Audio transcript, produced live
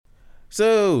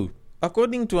So,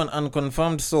 according to an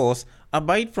unconfirmed source, a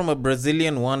bite from a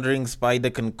Brazilian wandering spider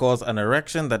can cause an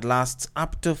erection that lasts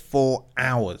up to 4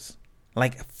 hours.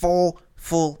 Like 4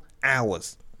 full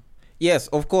hours. Yes,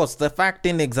 of course, the fact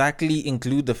didn't exactly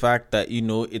include the fact that,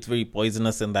 it's very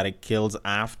poisonous and that it kills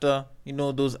after,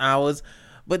 those hours.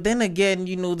 But then again,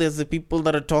 there's the people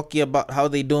that are talking about how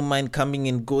they don't mind coming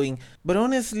and going. But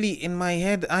honestly, in my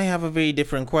head, I have a very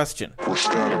different question.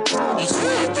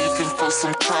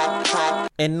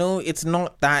 And no, it's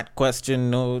not that question.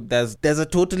 No, there's a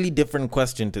totally different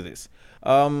question to this.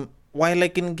 While I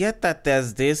can get that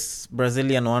there's this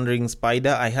Brazilian wandering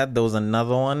spider, I heard there was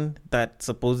another one that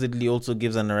supposedly also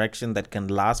gives an erection that can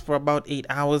last for about 8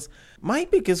 hours. My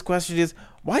biggest question is,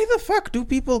 why the fuck do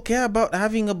people care about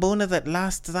having a boner that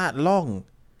lasts that long?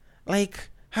 Like,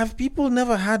 have people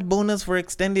never had boners for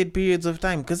extended periods of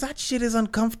time? Because that shit is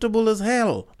uncomfortable as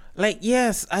hell. Like,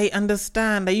 yes, I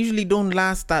understand. I usually don't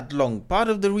last that long. Part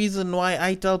of the reason why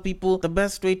I tell people the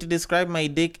best way to describe my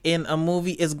dick in a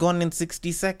movie is gone in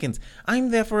 60 seconds. I'm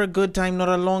there for a good time, not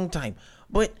a long time.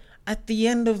 But at the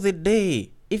end of the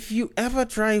day, if you ever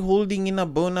try holding in a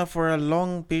boner for a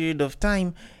long period of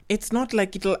time, it's not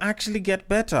like it'll actually get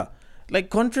better. Like,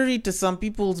 contrary to some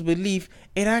people's belief,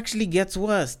 it actually gets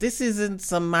worse. This isn't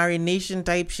some marination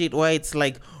type shit where it's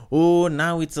like, oh,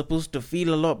 now it's supposed to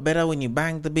feel a lot better when you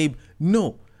bang the babe.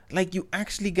 No, like, you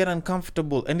actually get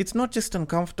uncomfortable. And it's not just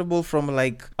uncomfortable from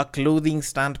like a clothing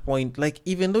standpoint. Like,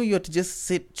 even though you have to just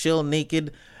sit chill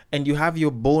naked and you have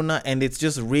your boner and it's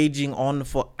just raging on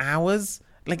for hours,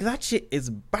 like, that shit is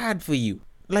bad for you.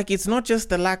 Like, it's not just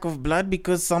the lack of blood,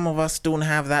 because some of us don't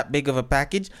have that big of a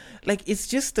package. Like, it's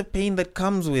just the pain that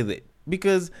comes with it,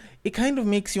 because it kind of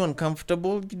makes you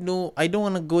uncomfortable. I don't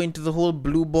want to go into the whole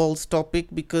blue balls topic,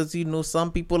 because,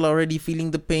 some people are already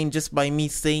feeling the pain just by me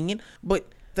saying it. But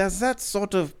there's that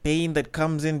sort of pain that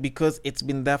comes in because it's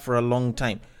been there for a long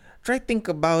time. Try think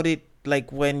about it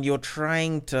like when you're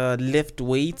trying to lift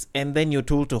weights and then you're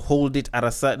told to hold it at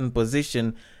a certain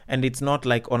position, and it's not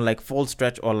like on like full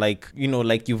stretch or like,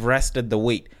 like you've rested the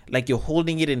weight. Like you're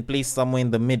holding it in place somewhere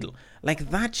in the middle. Like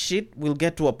that shit will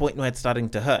get to a point where it's starting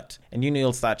to hurt. And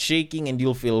you'll start shaking and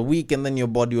you'll feel weak, and then your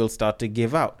body will start to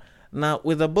give out. Now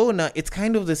with a boner, it's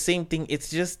kind of the same thing. It's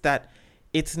just that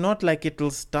it's not like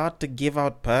it'll start to give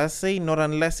out per se, not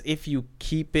unless if you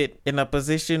keep it in a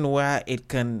position where it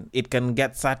can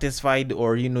get satisfied,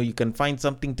 or you can find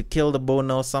something to kill the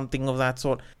boner or something of that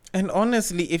sort. And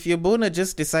honestly, if your boner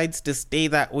just decides to stay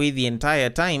that way the entire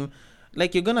time,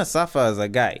 like, you're gonna suffer as a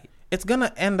guy. It's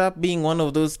gonna end up being one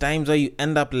of those times where you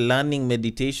end up learning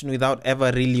meditation without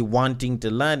ever really wanting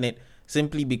to learn it,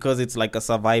 simply because it's like a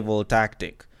survival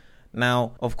tactic.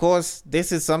 Now, of course,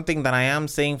 this is something that I am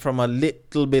saying from a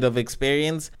little bit of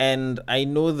experience, and I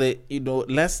know that,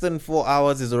 less than 4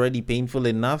 hours is already painful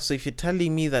enough. So if you're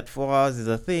telling me that 4 hours is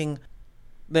a thing,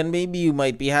 then maybe you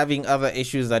might be having other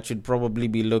issues that should probably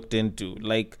be looked into.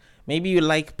 Like, maybe you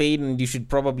like pain and you should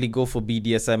probably go for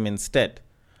BDSM instead.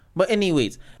 But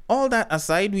anyways, all that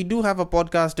aside, we do have a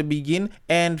podcast to begin,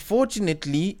 and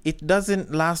fortunately, it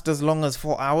doesn't last as long as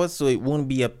 4 hours, so it won't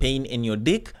be a pain in your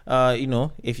dick,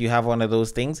 if you have one of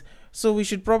those things. So we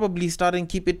should probably start and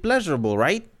keep it pleasurable,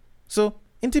 right? So,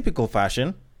 in typical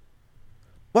fashion,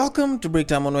 welcome to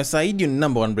Breaktime on Westside, your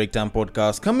number one breaktime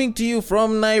podcast, coming to you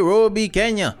from Nairobi,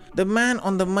 Kenya. The man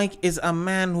on the mic is a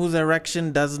man whose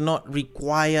erection does not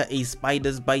require a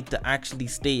spider's bite to actually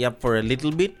stay up for a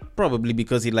little bit, probably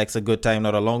because he likes a good time,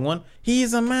 not a long one. He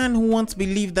is a man who once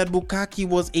believed that bukkake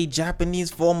was a Japanese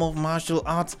form of martial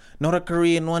arts, not a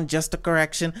Korean one, just a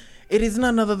correction. It is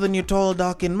none other than your tall,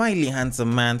 dark, and mildly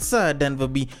handsome man, Sir Denver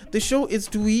B. The show is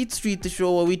Tweet Street, the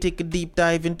show where we take a deep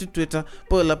dive into Twitter,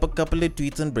 pull up a couple of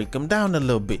tweets, and break them down a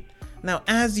little bit. Now,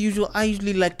 as usual, I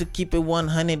usually like to keep it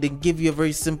 100 and give you a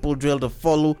very simple drill to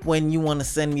follow when you want to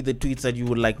send me the tweets that you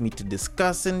would like me to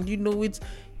discuss. And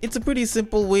it's a pretty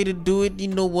simple way to do it.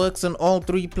 Works on all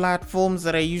three platforms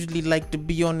that I usually like to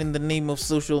be on in the name of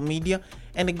social media.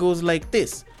 And it goes like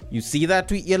this. You see that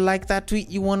tweet, you like that tweet,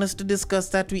 you want us to discuss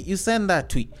that tweet, you send that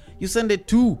tweet. You send it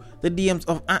to the DMs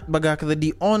of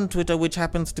 @BagakaTheD on Twitter, which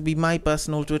happens to be my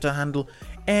personal Twitter handle.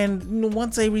 And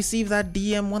once I receive that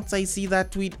DM, once I see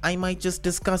that tweet, I might just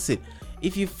discuss it.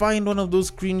 If you find one of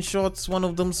those screenshots, one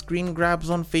of them screen grabs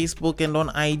on Facebook and on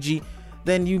IG,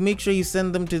 then you make sure you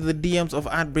send them to the DMs of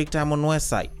 @Breaktime on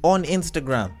Westside. On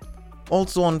Instagram,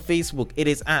 also on Facebook, it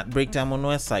is @Breaktime on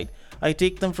Westside. I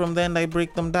take them from there and I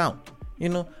break them down.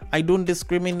 I don't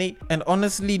discriminate, and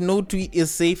honestly, no tweet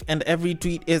is safe and every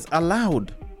tweet is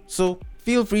allowed. So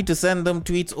feel free to send them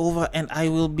tweets over and I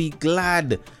will be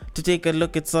glad to take a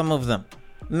look at some of them.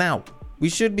 Now, We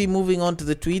should be moving on to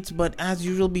the tweets, but as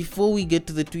usual, before we get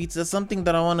to the tweets, there's something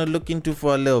that I want to look into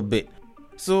for a little bit.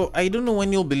 So I don't know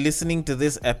when you'll be listening to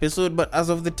this episode, but as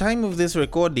of the time of this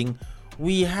recording,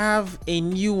 we have a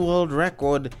new world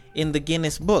record in the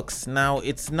Guinness books. Now,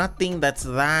 it's nothing that's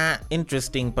that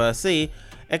interesting per se,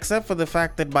 except for the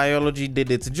fact that biology did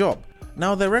its job.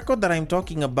 Now, the record that I'm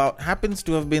talking about happens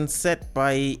to have been set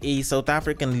by a South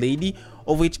African lady,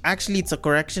 of which actually it's a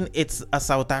correction. It's a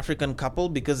South African couple,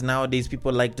 because nowadays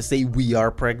people like to say we are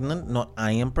pregnant, not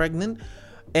I am pregnant.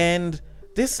 And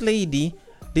this lady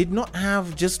did not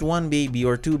have just one baby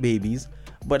or two babies,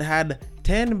 but had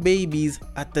 10 babies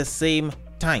at the same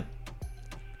time.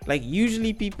 Like,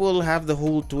 usually people have the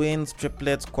whole twins,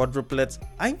 triplets, quadruplets.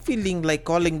 I'm feeling like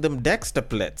calling them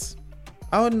dextuplets.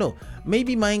 I don't know.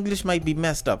 Maybe my English might be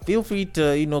messed up. Feel free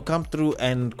to, come through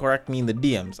and correct me in the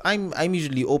DMs. I'm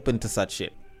usually open to such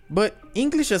shit. But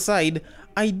English aside,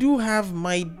 I do have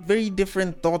my very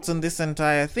different thoughts on this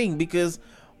entire thing, because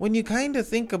when you kind of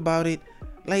think about it,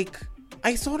 like,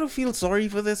 I sort of feel sorry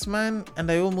for this man,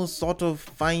 and I almost sort of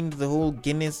find the whole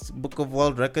Guinness Book of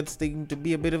World Records thing to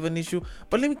be a bit of an issue.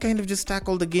 But let me kind of just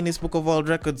tackle the Guinness Book of World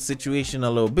Records situation a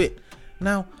little bit.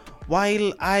 Now,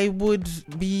 while I would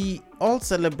be all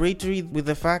celebratory with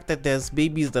the fact that there's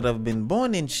babies that have been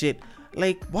born and shit,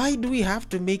 like, why do we have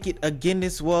to make it a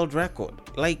Guinness World Record?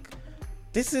 Like,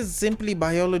 this is simply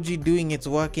biology doing its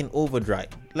work in overdrive.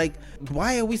 Like,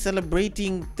 why are we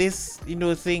celebrating this,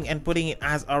 thing and putting it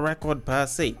as a record per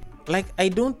se? Like, I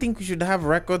don't think we should have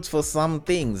records for some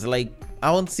things. Like,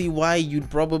 I don't see why you'd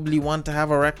probably want to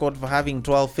have a record for having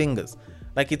 12 fingers.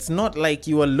 Like, it's not like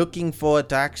you are looking forward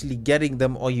to actually getting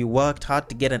them, or you worked hard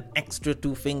to get an extra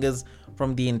 2 fingers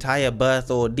from the entire birth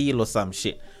ordeal or some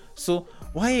shit. So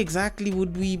why exactly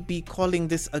would we be calling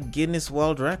this a Guinness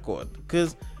World Record?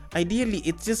 Because ideally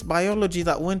it's just biology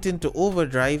that went into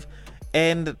overdrive,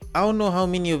 and I don't know how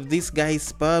many of these guys'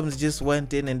 sperms just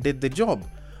went in and did the job.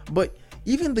 But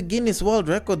even the Guinness World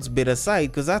Records bit aside,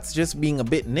 because that's just being a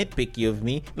bit nitpicky of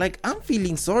me, like, I'm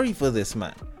feeling sorry for this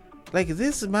man. Like,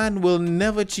 this man will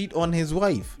never cheat on his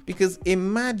wife. Because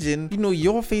imagine,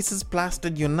 your face is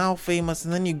plastered, you're now famous,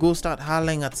 and then you go start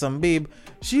hollering at some babe.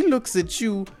 She looks at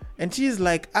you and she's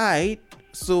like, aight,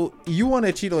 so you want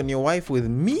to cheat on your wife with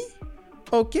me?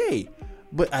 Okay,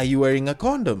 but are you wearing a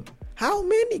condom? How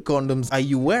many condoms are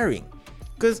you wearing?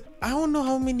 Because I don't know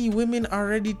how many women are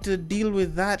ready to deal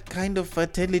with that kind of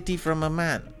fertility from a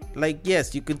man. Like,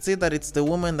 yes, you could say that it's the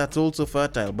woman that's also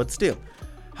fertile, but still,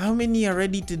 how many are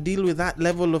ready to deal with that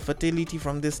level of fertility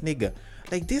from this nigga?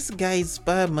 Like, this guy's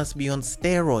sperm must be on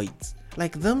steroids.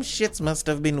 Like, them shits must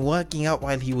have been working out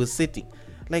while he was sitting.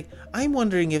 Like, I'm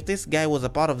wondering if this guy was a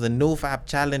part of the NoFap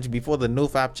challenge before the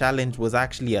NoFap challenge was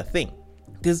actually a thing.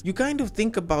 Because you kind of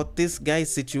think about this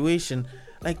guy's situation,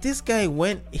 like, this guy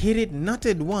went, hit it,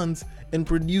 nutted once, and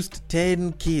produced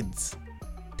 10 kids.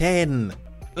 10.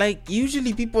 Like,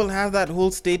 usually people have that whole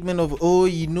statement of, oh,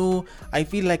 I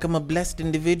feel like I'm a blessed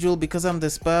individual because I'm the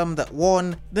sperm that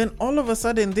won. Then all of a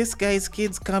sudden, this guy's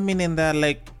kids come in and they're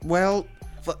like, well,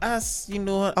 for us,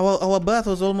 our birth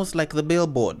was almost like the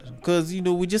Billboard. Because,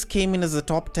 we just came in as the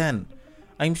top 10.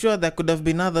 I'm sure there could have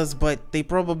been others, but they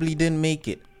probably didn't make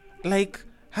it. Like,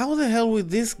 how the hell would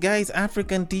this guy's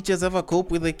African teachers ever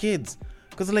cope with the kids?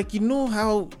 Because, like,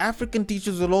 how African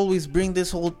teachers will always bring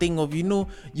this whole thing of, you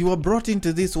are brought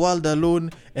into this world alone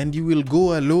and you will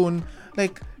go alone.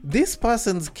 Like, this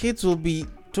person's kids will be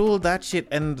told that shit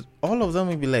and all of them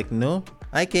will be like, no,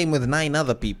 I came with 9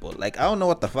 other people. Like, I don't know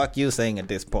what the fuck you're saying at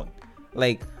this point.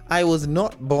 Like, I was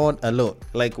not born alone.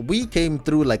 Like, we came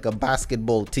through like a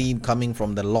basketball team coming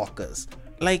from the lockers.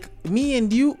 Like, me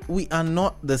and you, we are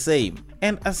not the same.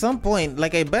 And at some point,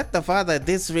 like, I bet the father at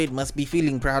this rate must be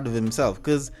feeling proud of himself,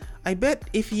 because I bet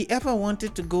if he ever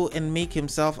wanted to go and make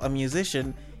himself a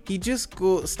musician, he'd just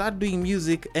go start doing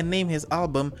music and name his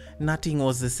album Nothing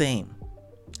Was the Same.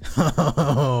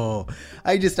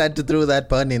 I just had to throw that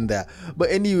pun in there.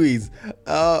 But anyways,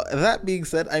 that being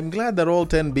said, I'm glad that all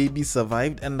 10 babies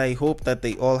survived, and I hope that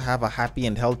they all have a happy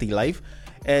and healthy life.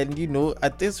 And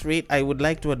at this rate, I would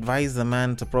like to advise the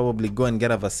man to probably go and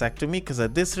get a vasectomy, because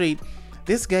at this rate,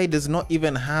 this guy does not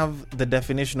even have the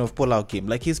definition of pull-out game.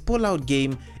 Like, his pull-out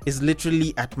game is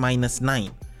literally at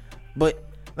 -9. But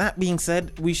that being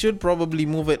said, we should probably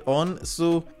move it on.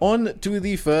 So, on to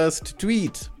the first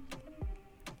tweet.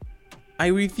 I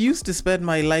refuse to spend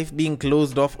my life being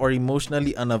closed off or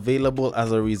emotionally unavailable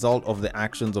as a result of the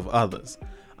actions of others.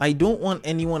 I don't want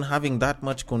anyone having that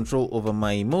much control over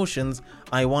my emotions.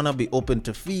 I want to be open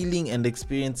to feeling and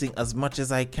experiencing as much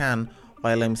as I can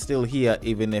while I'm still here,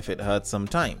 even if it hurts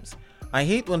sometimes. I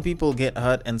hate when people get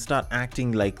hurt and start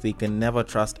acting like they can never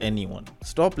trust anyone.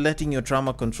 Stop letting your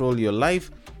trauma control your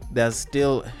life. There's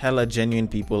still hella genuine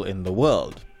people in the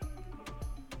world.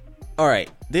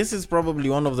 Alright, this is probably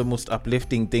one of the most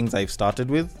uplifting things I've started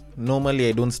with. Normally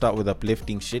I don't start with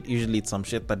uplifting shit, usually it's some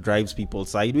shit that drives people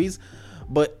sideways.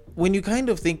 But when you kind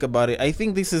of think about it, I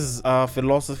think this is a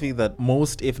philosophy that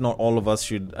most, if not all of us,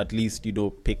 should at least,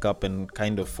 pick up and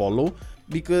kind of follow.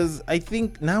 Because I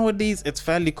think nowadays it's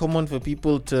fairly common for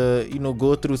people to,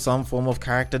 go through some form of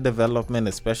character development,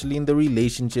 especially in the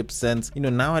relationship sense.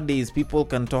 Nowadays people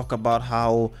can talk about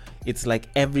how it's like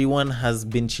everyone has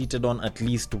been cheated on at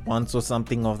least once or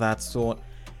something of that sort.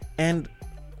 And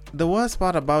the worst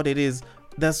part about it is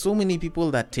there's so many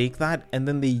people that take that and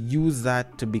then they use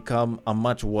that to become a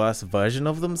much worse version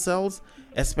of themselves,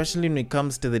 especially when it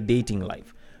comes to the dating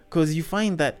life. Because you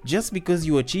find that just because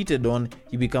you were cheated on,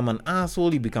 you become an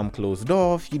asshole, you become closed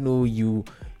off, you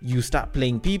start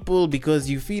playing people because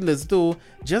you feel as though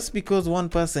just because one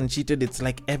person cheated, it's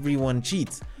like everyone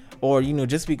cheats. Or,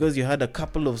 just because you had a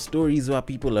couple of stories where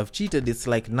people have cheated, it's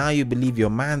like now you believe your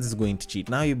man's is going to cheat.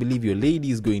 Now you believe your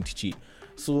lady is going to cheat.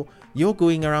 So you're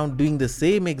going around doing the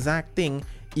same exact thing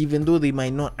even though they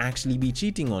might not actually be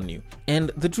cheating on you.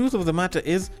 And the truth of the matter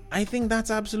is, I think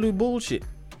that's absolute bullshit.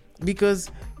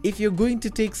 Because if you're going to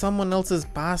take someone else's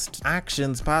past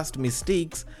actions, past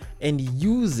mistakes, and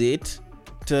use it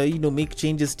to, make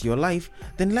changes to your life,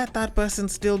 then let that person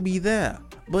still be there.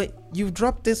 But you've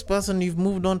dropped this person, you've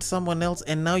moved on to someone else,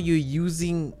 and now you're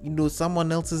using,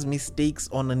 someone else's mistakes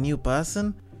on a new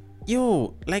person.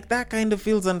 Like that kind of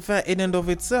feels unfair in and of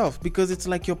itself, because it's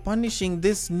like you're punishing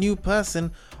this new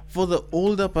person for the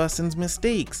older person's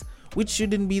mistakes, which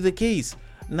shouldn't be the case.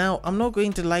 Now, I'm not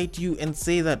going to lie to you and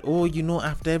say that,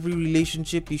 after every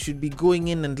relationship, you should be going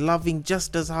in and loving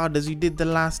just as hard as you did the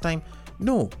last time.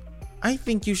 No, I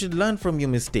think you should learn from your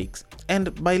mistakes.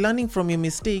 And by learning from your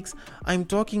mistakes, I'm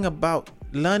talking about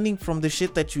learning from the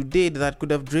shit that you did that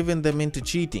could have driven them into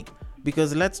cheating.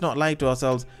 Because let's not lie to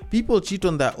ourselves, people cheat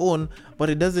on their own, but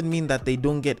it doesn't mean that they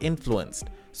don't get influenced.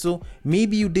 So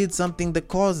maybe you did something that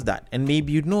caused that, and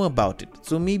maybe you know about it.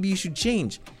 So maybe you should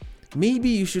change. Maybe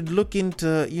you should look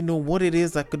into, what it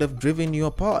is that could have driven you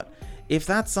apart. If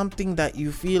that's something that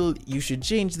you feel you should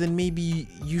change, then maybe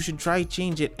you should try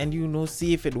change it and,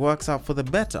 see if it works out for the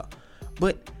better.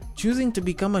 But choosing to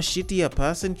become a shittier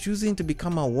person, choosing to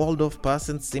become a walled off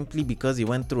person simply because you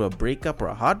went through a breakup or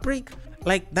a heartbreak,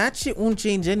 like that shit won't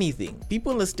change anything.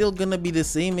 People are still gonna be the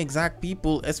same exact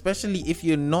people, especially if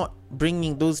you're not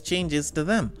bringing those changes to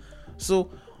them. So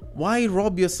why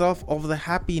rob yourself of the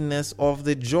happiness, of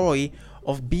the joy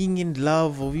of being in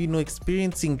love, of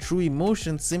experiencing true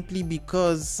emotions simply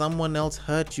because someone else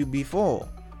hurt you before?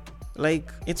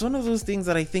 Like, it's one of those things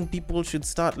that I think people should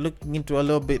start looking into a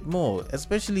little bit more,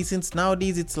 especially since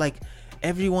nowadays it's like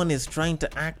everyone is trying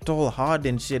to act all hard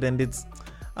and shit, and it's,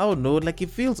 I don't know, like it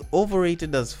feels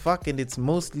overrated as fuck, and it's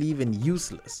mostly even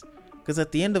useless. Because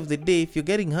at the end of the day, if you're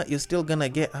getting hurt, you're still gonna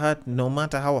get hurt no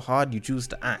matter how hard you choose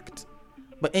to act.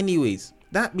 But anyways,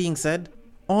 that being said,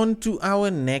 on to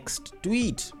our next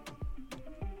tweet.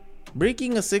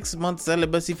 Breaking a 6-month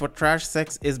celibacy for trash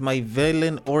sex is my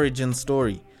villain origin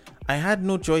story. I had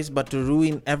no choice but to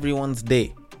ruin everyone's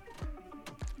day.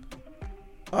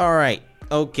 Alright,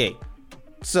 okay.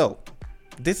 So,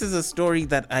 this is a story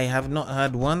that I have not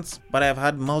heard once, but I've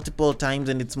heard multiple times,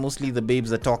 and it's mostly the babes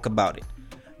that talk about it.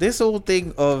 This whole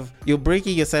thing of you're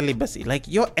breaking your celibacy, like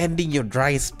you're ending your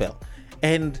dry spell,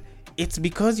 and it's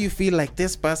because you feel like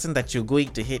this person that you're going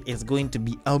to hit is going to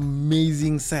be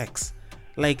amazing sex.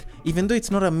 Like, even though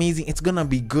it's not amazing, it's gonna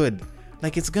be good.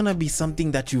 Like, it's gonna be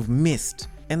something that you've missed.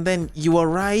 And then you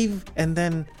arrive, and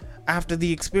then after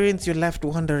the experience, you're left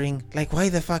wondering, like, why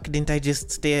the fuck didn't I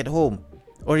just stay at home?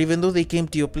 Or even though they came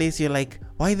to your place, you're like,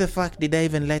 why the fuck did I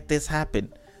even let this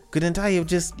happen? Couldn't I have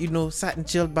just, sat and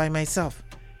chilled by myself?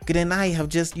 Couldn't I have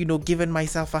just, given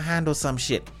myself a hand or some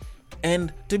shit?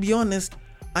 And to be honest,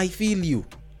 I feel you.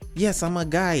 Yes, I'm a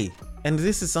guy. And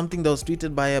this is something that was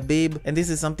tweeted by a babe, and this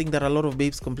is something that a lot of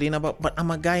babes complain about, but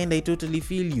I'm a guy and I totally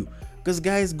feel you. Because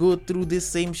guys go through this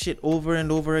same shit over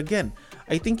and over again.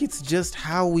 I think it's just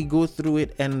how we go through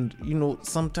it, and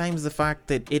sometimes the fact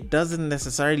that it doesn't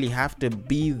necessarily have to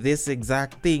be this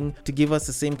exact thing to give us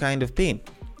the same kind of pain.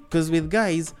 Because with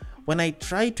guys, when I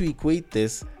try to equate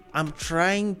this, I'm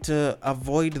trying to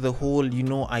avoid the whole,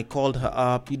 I called her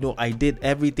up, I did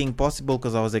everything possible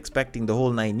because I was expecting the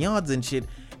whole 9 yards and shit.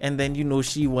 And then,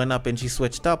 she went up and she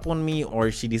switched up on me,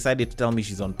 or she decided to tell me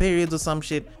she's on periods or some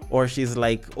shit. Or she's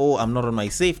like, oh, I'm not on my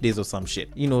safe days or some shit.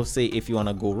 Say if you want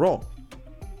to go raw.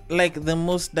 like the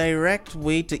most direct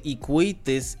way to equate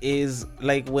this is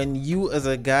like when you as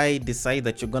a guy decide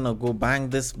that you're gonna go bang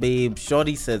this babe,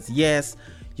 shorty says yes,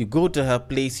 you go to her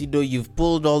place, you've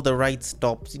pulled all the right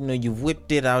stops, you've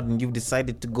whipped it out and you've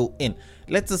decided to go in.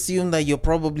 Let's assume that you're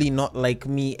probably not like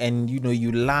me and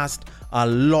you last a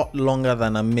lot longer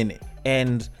than a minute,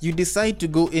 and you decide to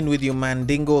go in with your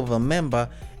mandingo of a member,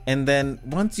 and then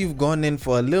once you've gone in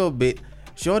for a little bit,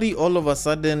 shorty all of a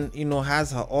sudden,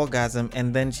 has her orgasm,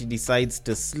 and then she decides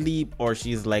to sleep, or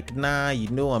she's like, nah,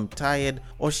 I'm tired,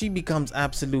 or she becomes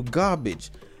absolute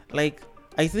garbage. Like,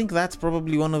 I think that's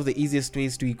probably one of the easiest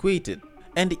ways to equate it.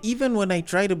 And even when I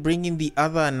try to bring in the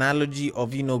other analogy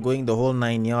of, going the whole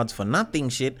 9 yards for nothing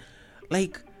shit,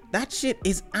 like, that shit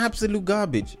is absolute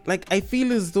garbage. Like, I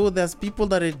feel as though there's people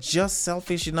that are just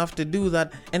selfish enough to do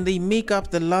that, and they make up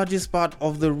the largest part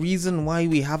of the reason why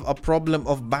we have a problem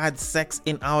of bad sex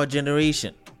in our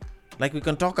generation. Like, we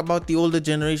can talk about the older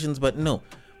generations, but no,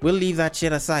 we'll leave that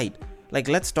shit aside. Like,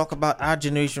 let's talk about our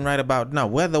generation right about now.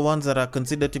 We're the ones that are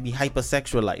considered to be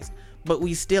hypersexualized, but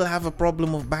we still have a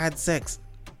problem of bad sex.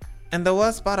 And the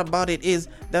worst part about it is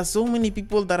there's so many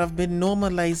people that have been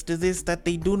normalized to this that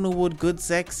they don't know what good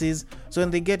sex is. So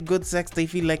when they get good sex, they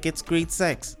feel like it's great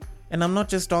sex. And I'm not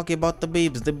just talking about the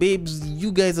babes. The babes,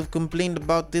 you guys have complained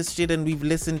about this shit and we've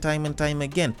listened time and time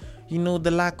again.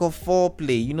 The lack of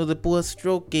foreplay, the poor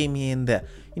stroke game here and there.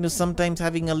 Sometimes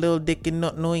having a little dick and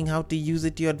not knowing how to use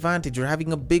it to your advantage, or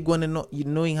having a big one and not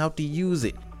knowing how to use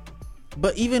it.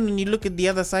 But even when you look at the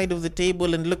other side of the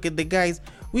table and look at the guys,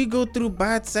 we go through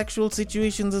bad sexual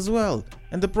situations as well.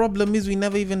 And the problem is we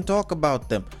never even talk about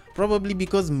them. Probably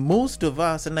because most of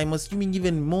us, and I'm assuming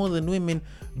even more than women,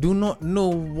 do not know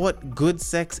what good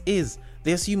sex is.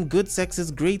 They assume good sex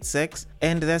is great sex,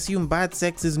 and they assume bad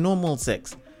sex is normal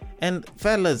sex. And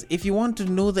fellas, if you want to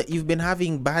know that you've been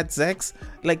having bad sex,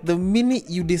 like the minute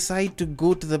you decide to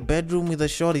go to the bedroom with a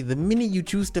shorty, the minute you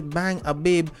choose to bang a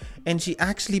babe and she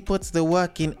actually puts the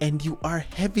work in and you are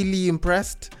heavily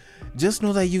impressed, just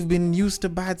know that you've been used to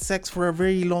bad sex for a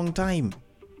very long time.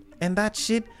 And that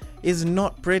shit is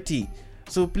not pretty.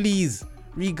 So please,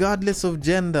 regardless of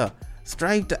gender,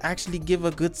 strive to actually give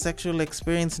a good sexual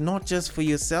experience, not just for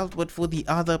yourself, but for the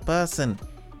other person.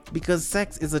 Because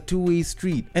sex is a two-way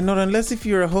street, and not unless if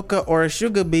you're a hooker or a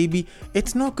sugar baby,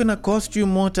 it's not gonna cost you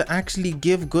more to actually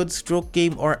give good stroke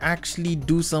game or actually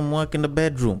do some work in the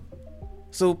bedroom.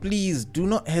 So please do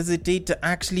not hesitate to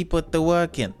actually put the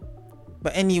work in.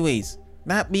 But anyways,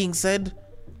 that being said,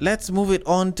 let's move it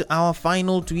on to our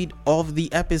final tweet of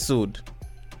the episode.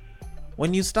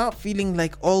 When you start feeling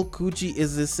like all coochie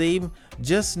is the same,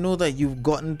 just know that you've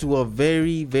gotten to a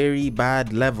very, very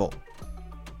bad level.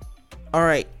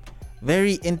 Alright,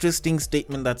 very interesting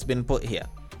statement that's been put here.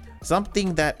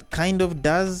 Something that kind of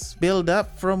does build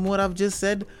up from what I've just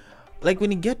said. Like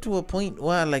when you get to a point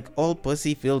where like all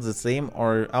pussy feels the same,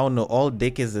 or I don't know, all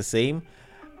dick is the same,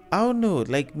 I don't know,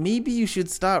 like maybe you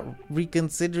should start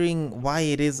reconsidering why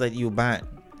it is that you bang.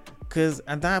 Cause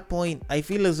at that point, I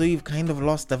feel as though you've kind of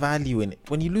lost the value in it.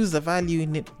 When you lose the value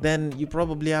in it, then you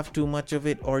probably have too much of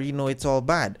it, or it's all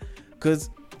bad.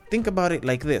 Cause think about it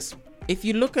like this. If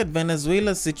you look at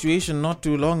Venezuela's situation not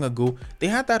too long ago, they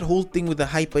had that whole thing with the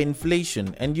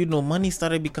hyperinflation, and money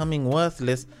started becoming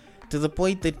worthless to the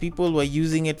point that people were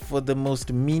using it for the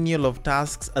most menial of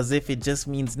tasks as if it just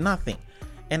means nothing.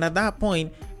 And at that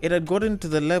point, it had gotten to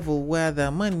the level where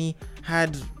their money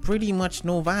had pretty much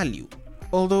no value.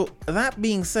 Although, that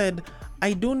being said,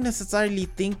 I don't necessarily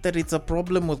think that it's a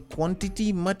problem with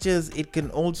quantity much as it can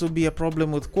also be a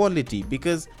problem with quality,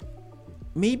 because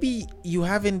maybe you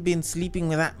haven't been sleeping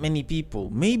with that many people.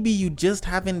 Maybe you just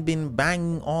haven't been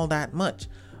banging all that much.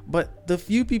 But the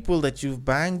few people that you've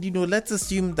banged, let's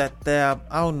assume that there are,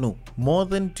 I don't know, more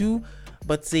than 2,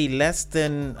 but say less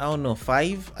than, I don't know,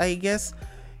 5, I guess.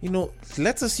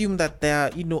 Let's assume that there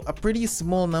are, a pretty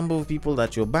small number of people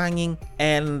that you're banging,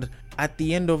 and at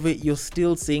the end of it, you're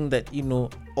still saying that,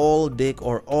 all dick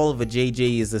or all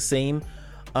vajayjay is the same.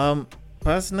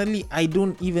 Personally, I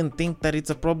don't even think that it's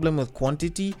a problem with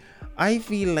quantity. I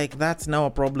feel like that's now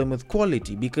a problem with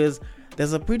quality, because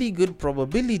there's a pretty good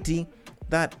probability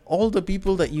that all the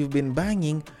people that you've been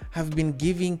banging have been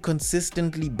giving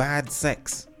consistently bad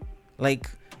sex.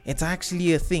 Like, it's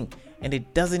actually a thing. And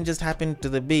it doesn't just happen to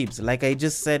the babes. Like I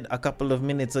just said a couple of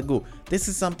minutes ago, this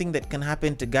is something that can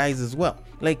happen to guys as well.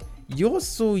 Like, you're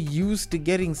so used to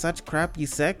getting such crappy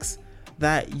sex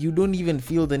that you don't even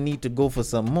feel the need to go for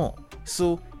some more.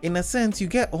 So in a sense, you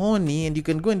get horny and you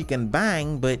can go and you can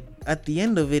bang, but at the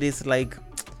end of it, it's like,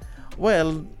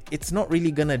 well, it's not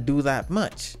really gonna do that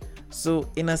much.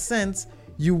 So in a sense,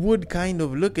 you would kind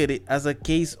of look at it as a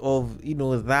case of,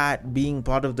 that being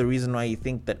part of the reason why you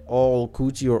think that all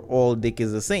coochie or all dick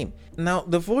is the same. Now,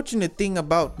 the fortunate thing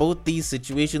about both these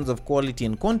situations of quality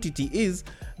and quantity is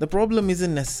the problem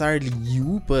isn't necessarily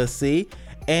you per se,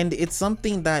 and it's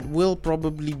something that will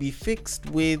probably be fixed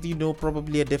with,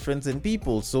 probably a difference in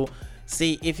people. So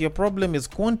say if your problem is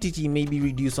quantity, maybe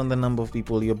reduce on the number of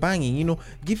people you're banging,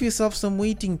 give yourself some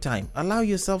waiting time. Allow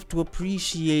yourself to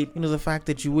appreciate, the fact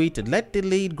that you waited. Let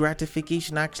delayed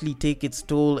gratification actually take its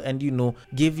toll and,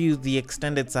 give you the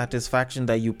extended satisfaction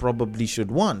that you probably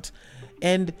should want.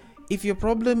 And if your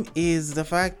problem is the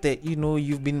fact that,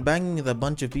 you've been banging with a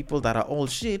bunch of people that are all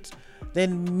shit,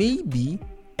 then maybe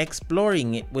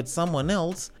exploring it with someone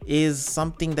else is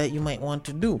something that you might want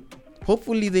to do.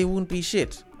 Hopefully they won't be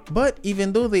shit. But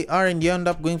even though they are and you end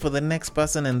up going for the next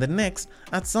person and the next,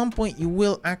 at some point you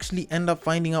will actually end up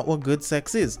finding out what good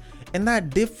sex is. And that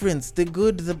difference, the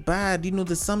good, the bad,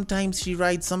 the sometimes she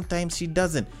rides, sometimes she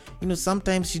doesn't.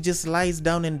 Sometimes she just lies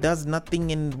down and does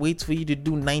nothing and waits for you to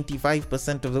do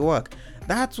 95% of the work.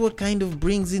 That's what kind of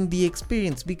brings in the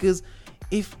experience, because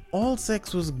if all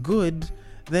sex was good,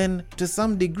 then to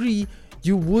some degree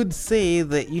you would say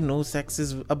that, sex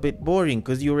is a bit boring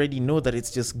because you already know that it's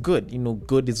just good.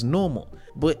 Good is normal.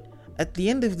 But at the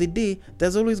end of the day,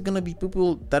 there's always going to be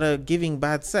people that are giving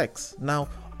bad sex. Now,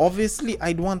 obviously,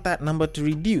 I'd want that number to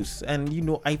reduce.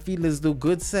 And, I feel as though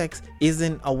good sex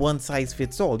isn't a one size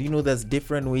fits all. There's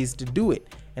different ways to do it.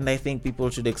 And I think people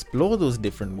should explore those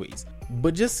different ways.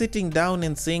 But just sitting down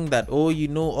and saying that, all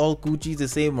coochie is the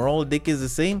same or all dick is the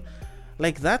same,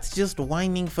 that's just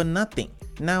whining for nothing.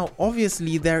 Now,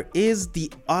 obviously, there is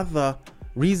the other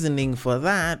reasoning for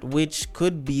that, which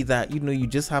could be that, you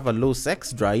just have a low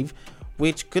sex drive,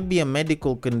 which could be a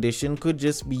medical condition, could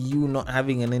just be you not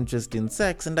having an interest in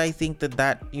sex. And I think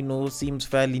that, seems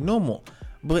fairly normal.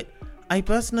 But I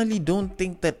personally don't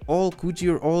think that all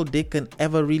coochie or all dick can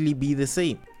ever really be the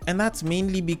same. And that's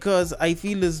mainly because I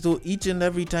feel as though each and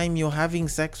every time you're having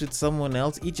sex with someone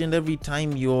else, each and every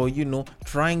time you're,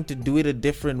 trying to do it a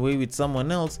different way with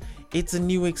someone else, it's a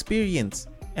new experience.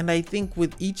 And I think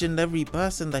with each and every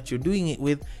person that you're doing it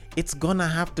with, it's gonna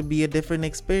have to be a different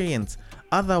experience.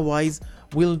 Otherwise,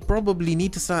 we'll probably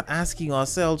need to start asking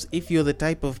ourselves if you're the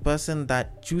type of person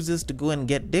that chooses to go and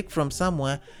get dick from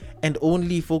somewhere and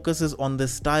only focuses on the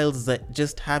styles that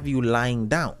just have you lying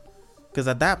down. Because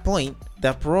at that point,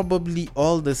 they're probably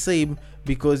all the same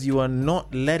because you are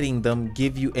not letting them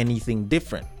give you anything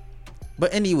different.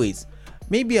 But anyways,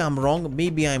 maybe I'm wrong,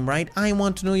 maybe I'm right. I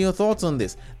want to know your thoughts on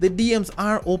this. The DMs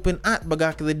are open at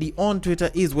BagakaTheD. On Twitter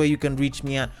is where you can reach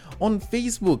me at. On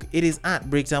Facebook, it is at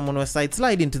Breaktime on Westside.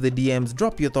 Slide into the DMs,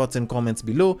 drop your thoughts and comments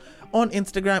below. On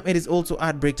Instagram, it is also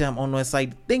at Breaktime on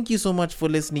Westside. Thank you so much for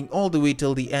listening all the way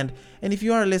till the end. And if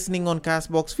you are listening on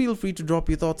Castbox, feel free to drop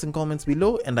your thoughts and comments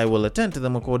below, and I will attend to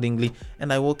them accordingly.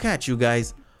 And I will catch you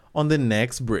guys on the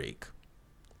next break.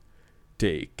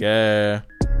 Take care.